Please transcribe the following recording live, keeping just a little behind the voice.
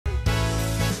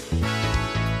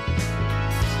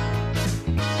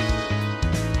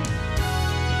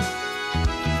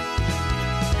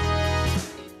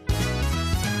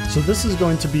So this is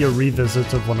going to be a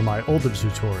revisit of one of my older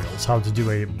tutorials, how to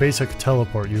do a basic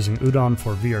teleport using Udon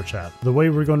for VRChat. The way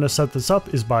we're going to set this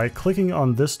up is by clicking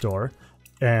on this door,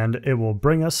 and it will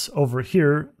bring us over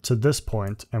here to this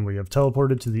point, and we have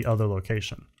teleported to the other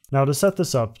location. Now to set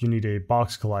this up, you need a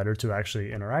box collider to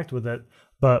actually interact with it,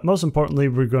 but most importantly,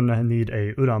 we're going to need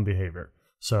a Udon behavior.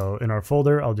 So in our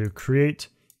folder, I'll do create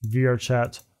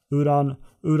VRChat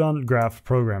Udon Graph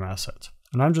program asset.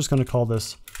 And I'm just going to call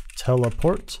this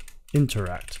teleport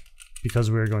interact because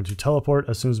we're going to teleport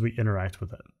as soon as we interact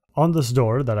with it. On this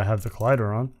door that I have the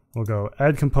collider on, we'll go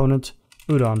add component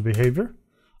Udon behavior,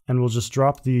 and we'll just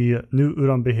drop the new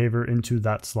Udon behavior into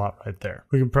that slot right there.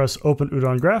 We can press open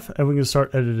Udon Graph and we can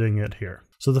start editing it here.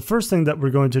 So the first thing that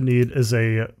we're going to need is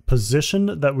a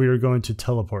position that we are going to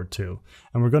teleport to.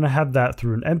 And we're going to have that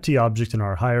through an empty object in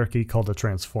our hierarchy called a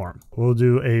transform. We'll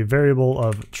do a variable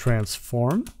of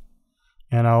transform,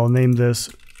 and I'll name this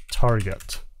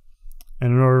target.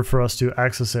 And in order for us to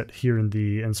access it here in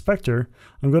the inspector,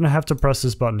 I'm going to have to press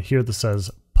this button here that says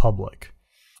public.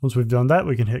 Once we've done that,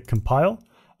 we can hit compile,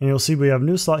 and you'll see we have a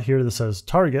new slot here that says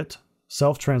target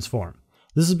self-transform.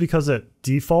 This is because it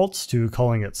defaults to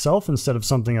calling itself instead of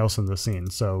something else in the scene,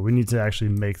 so we need to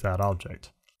actually make that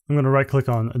object. I'm going to right click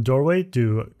on doorway,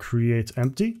 do create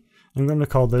empty. I'm going to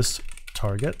call this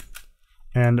target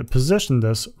and position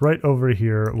this right over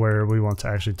here where we want to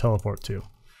actually teleport to,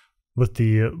 with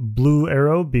the blue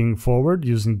arrow being forward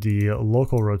using the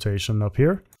local rotation up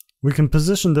here. We can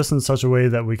position this in such a way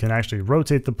that we can actually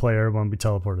rotate the player when we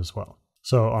teleport as well.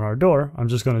 So on our door, I'm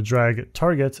just going to drag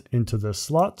target into this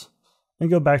slot and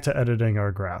go back to editing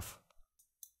our graph.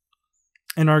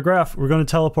 In our graph, we're going to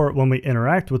teleport when we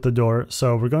interact with the door,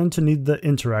 so we're going to need the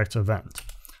interact event.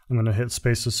 I'm going to hit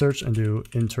space to search and do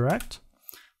interact,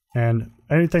 and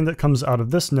anything that comes out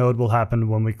of this node will happen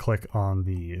when we click on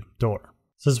the door.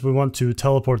 Since we want to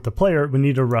teleport the player, we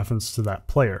need a reference to that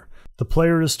player. The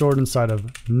player is stored inside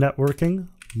of networking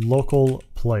local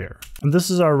player, and this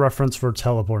is our reference for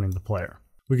teleporting the player.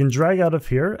 We can drag out of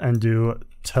here and do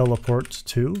teleport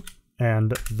to,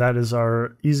 and that is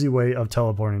our easy way of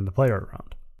teleporting the player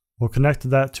around. We'll connect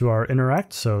that to our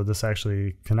interact, so this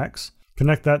actually connects.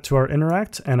 Connect that to our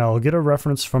interact, and I'll get a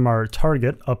reference from our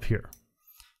target up here.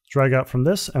 Drag out from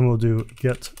this, and we'll do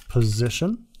get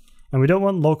position. And we don't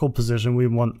want local position, we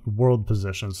want world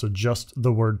position, so just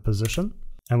the word position.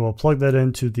 And we'll plug that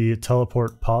into the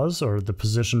teleport pause, or the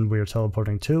position we are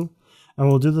teleporting to. And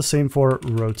we'll do the same for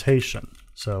rotation.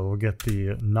 So we'll get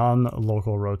the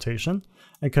non-local rotation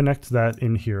and connect that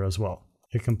in here as well.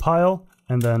 Hit compile,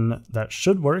 and then that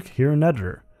should work here in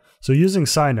editor. So using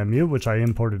CyanEmu, which I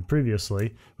imported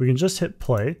previously, we can just hit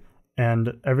play,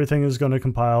 and everything is going to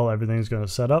compile, everything is going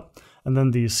to set up, and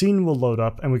then the scene will load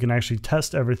up and we can actually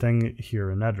test everything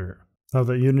here in editor. Now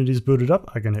that Unity's booted up,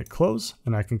 I can hit close,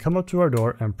 and I can come up to our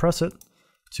door and press it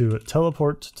to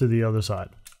teleport to the other side.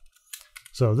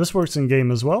 So this works in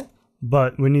game as well,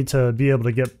 but we need to be able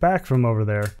to get back from over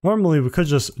there. Normally we could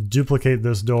just duplicate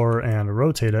this door and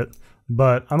rotate it,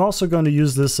 but I'm also going to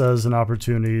use this as an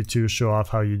opportunity to show off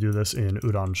how you do this in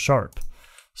Udon Sharp.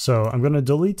 So I'm going to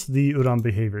delete the Udon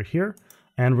behavior here,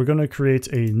 and we're going to create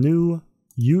a new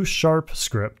USharp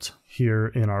script here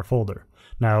in our folder.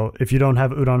 Now, if you don't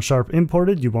have Udon Sharp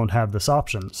imported, you won't have this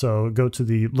option. So go to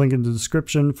the link in the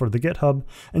description for the GitHub,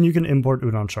 and you can import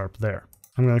Udon Sharp there.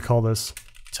 I'm going to call this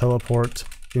teleport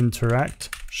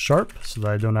interact sharp so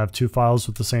that I don't have two files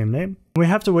with the same name. We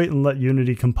have to wait and let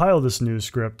Unity compile this new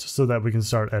script so that we can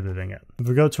start editing it. If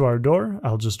we go to our door,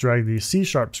 I'll just drag the C#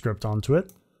 script onto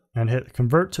it and hit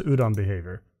convert to Udon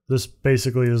behavior. This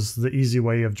basically is the easy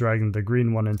way of dragging the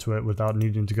green one into it without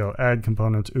needing to go add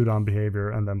component Udon behavior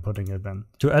and then putting it in.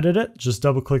 To edit it, just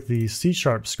double click the C#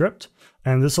 script,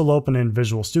 and this will open in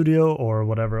Visual Studio or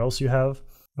whatever else you have.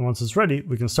 And once it's ready,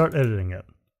 we can start editing it.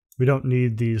 We don't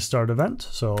need the start event,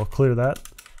 so I'll clear that.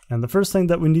 And the first thing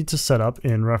that we need to set up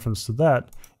in reference to that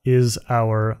is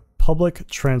our public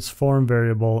transform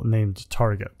variable named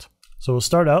target. So we'll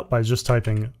start out by just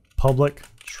typing public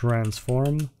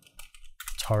transform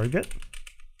target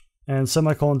and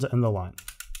semicolon to end the line.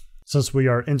 Since we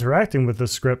are interacting with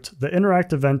this script, the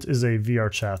interact event is a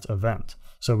VRChat event.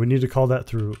 So we need to call that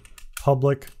through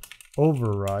public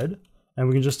override, and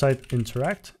we can just type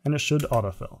interact and it should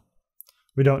autofill.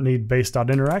 We don't need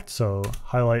base.interact, so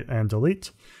highlight and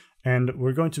delete. And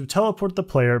we're going to teleport the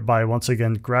player by once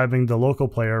again grabbing the local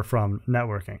player from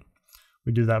networking.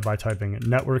 We do that by typing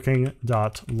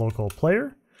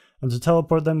networking.localPlayer. And to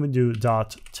teleport them, we do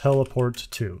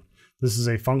 .teleport_to. This is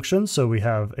a function, so we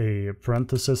have a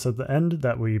parenthesis at the end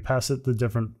that we pass it the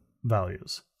different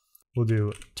values. We'll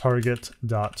do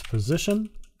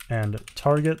target.position, and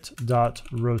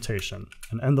target.rotation,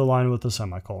 and end the line with a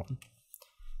semicolon.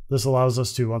 This allows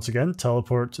us to, once again,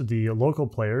 teleport the local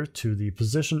player to the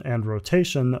position and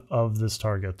rotation of this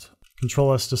target.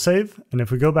 Control S to save, and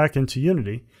if we go back into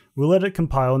Unity, we'll let it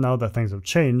compile now that things have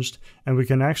changed, and we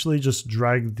can actually just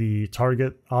drag the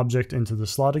target object into the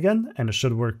slot again, and it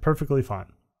should work perfectly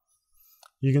fine.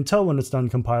 You can tell when it's done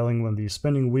compiling when the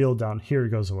spinning wheel down here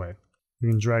goes away. We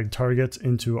can drag target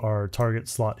into our target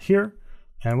slot here,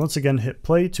 and once again hit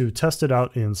play to test it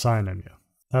out in CyanEmu.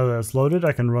 Now that it's loaded,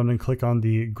 I can run and click on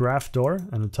the graph door,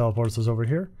 and it teleports us over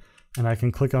here. And I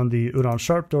can click on the Udon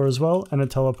Sharp door as well, and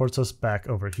it teleports us back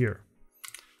over here.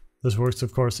 This works,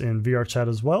 of course, in VRChat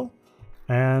as well,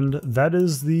 and that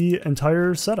is the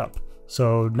entire setup.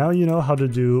 So now you know how to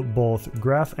do both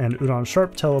Graph and Udon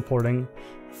Sharp teleporting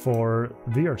for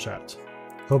VRChat.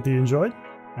 Hope you enjoyed,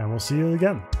 and we'll see you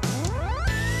again.